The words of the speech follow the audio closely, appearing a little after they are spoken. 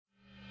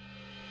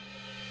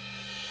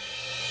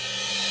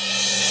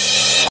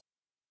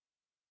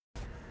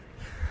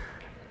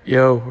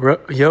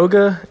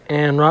Yoga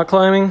and rock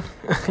climbing,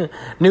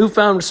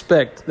 newfound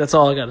respect. That's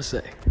all I got to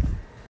say.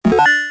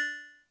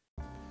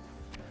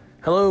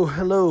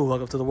 Hello,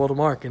 welcome to the world of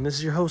Mark, and this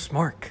is your host,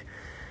 Mark.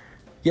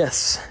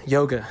 Yes,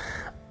 yoga,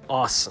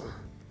 awesome.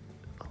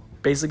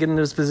 Basically getting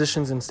into those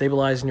positions and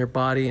stabilizing your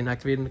body and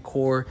activating the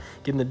core,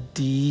 getting the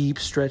deep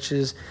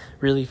stretches,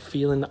 really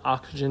feeling the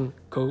oxygen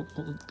go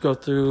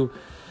through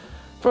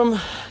from,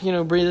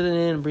 breathing it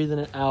in, breathing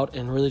it out,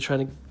 and really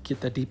trying to get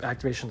that deep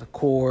activation of the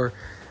core.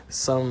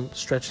 Some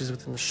stretches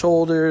within the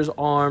shoulders,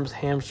 arms,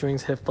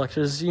 hamstrings, hip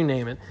flexors, you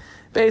name it.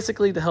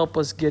 Basically to help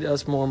us get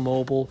us more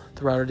mobile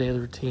throughout our daily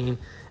routine.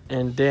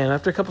 And damn,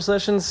 after a couple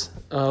sessions,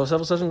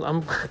 several sessions,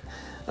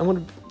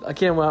 I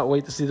can't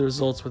wait to see the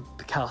results with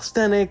the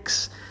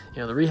calisthenics,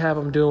 the rehab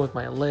I'm doing with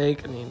my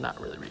leg. I mean,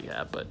 not really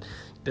rehab, but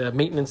the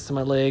maintenance to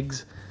my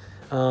legs.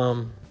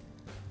 Then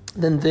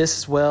this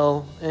as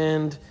well,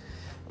 and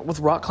with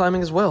rock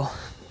climbing as well.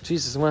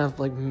 Jesus, I'm gonna have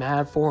like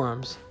mad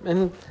forearms.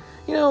 And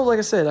like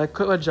I said, I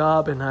quit my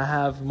job and I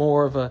have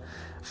more of a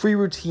free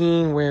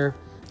routine where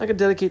I can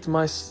dedicate to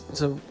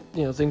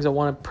things I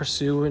want to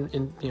pursue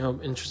and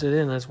interested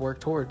in and work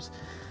towards.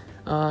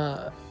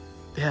 Help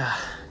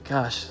me.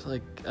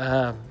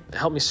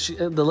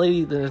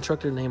 The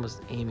instructor name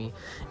was Amy,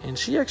 and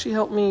she actually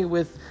helped me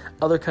with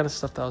other kind of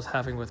stuff that I was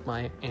having with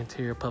my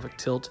anterior pelvic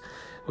tilt,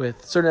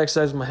 with certain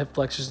exercises, my hip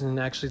flexors, and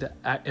actually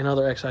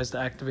another exercise to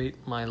activate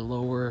my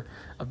lower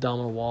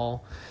abdominal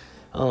wall.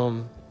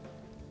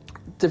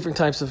 Different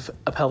types of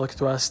pelvic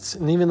thrusts,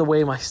 and even the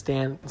way my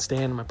stand,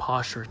 my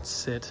posture, and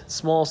sit.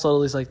 Small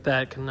subtleties like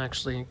that can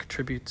actually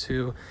contribute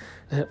to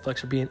the hip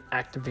flexor being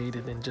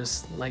activated and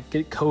just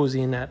get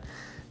cozy in that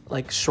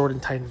short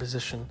and tight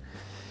position.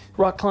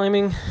 Rock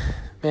climbing,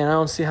 man, I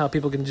don't see how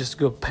people can just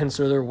go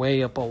pincer their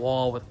way up a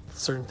wall with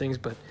certain things,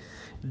 but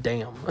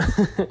damn.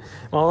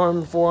 My arms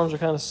and forearms are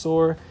kind of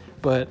sore,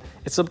 but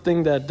it's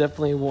something that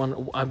definitely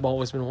I've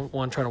always been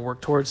trying to work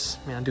towards.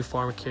 Man, I do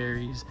farmer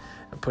carries.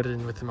 I put it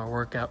in within my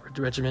workout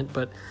regimen,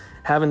 but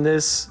having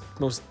this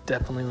most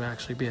definitely would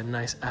actually be a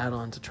nice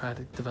add-on to try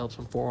to develop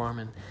some forearm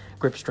and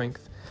grip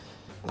strength.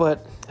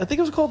 But I think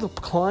it was called The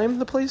Climb,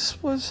 the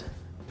place was.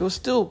 It was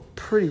still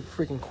pretty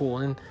freaking cool,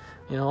 and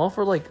all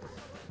for like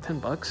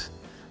 $10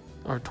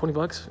 or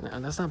 $20. Nah,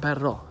 that's not bad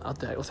at all. I'll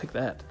take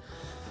that.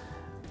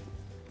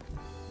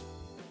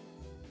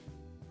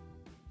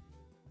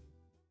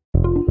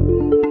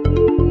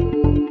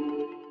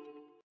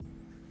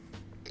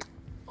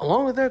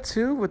 Along with that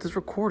too, with this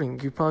recording,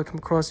 you probably come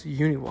across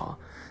Uniwa,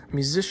 a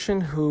musician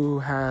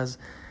who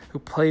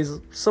plays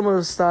some of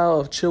the style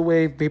of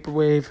chillwave,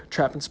 vaporwave,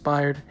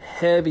 trap-inspired,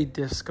 heavy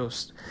disco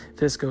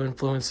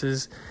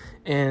influences,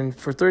 and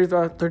for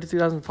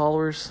 33,000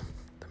 followers,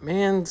 the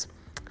man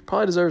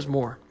probably deserves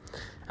more.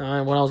 When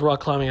I was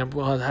rock climbing, I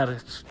had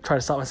to try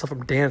to stop myself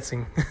from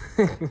dancing,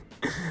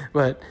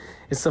 but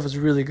his stuff is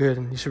really good,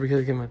 and you should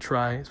really give him a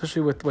try,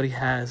 especially with what he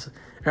has.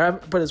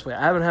 Put it this way,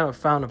 I haven't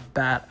found a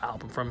bad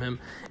album from him.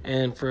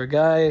 And for a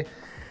guy,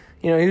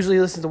 usually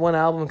listens to one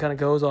album and kind of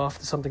goes off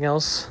to something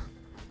else.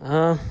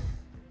 At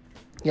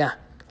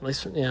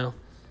least, you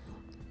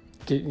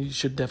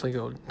should definitely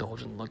go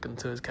indulge and look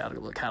into his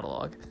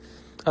catalog.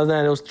 Other than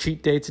that, it was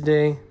cheat day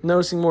today.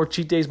 Noticing more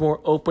cheat days,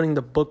 more opening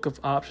the book of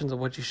options of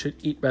what you should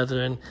eat rather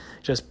than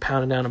just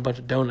pounding down a bunch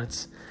of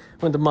donuts.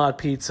 Went to Mod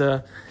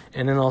Pizza,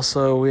 and then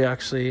also we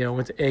actually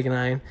went to Egg and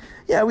Iron.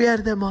 Yeah, we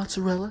added that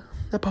mozzarella,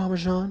 that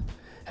Parmesan.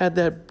 Had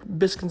that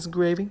biscuits and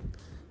gravy,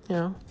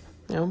 something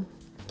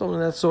of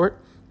that sort.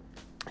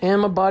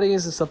 And my body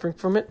isn't suffering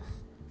from it.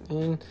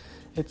 And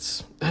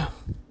it's if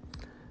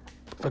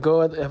I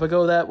go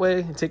that way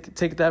and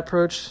take that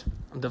approach,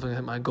 I'm definitely gonna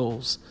hit my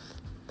goals.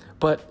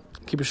 But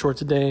keep it short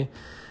today.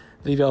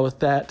 Leave y'all with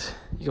that.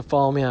 You can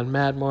follow me on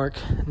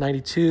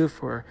MadMark92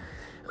 for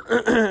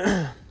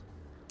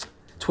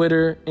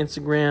Twitter,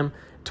 Instagram,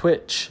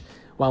 Twitch,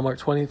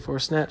 WildMark20 for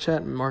Snapchat,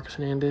 and Marcus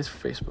Hernandez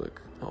for Facebook.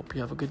 I hope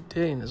you have a good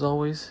day, and as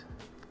always,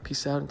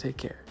 peace out and take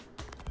care.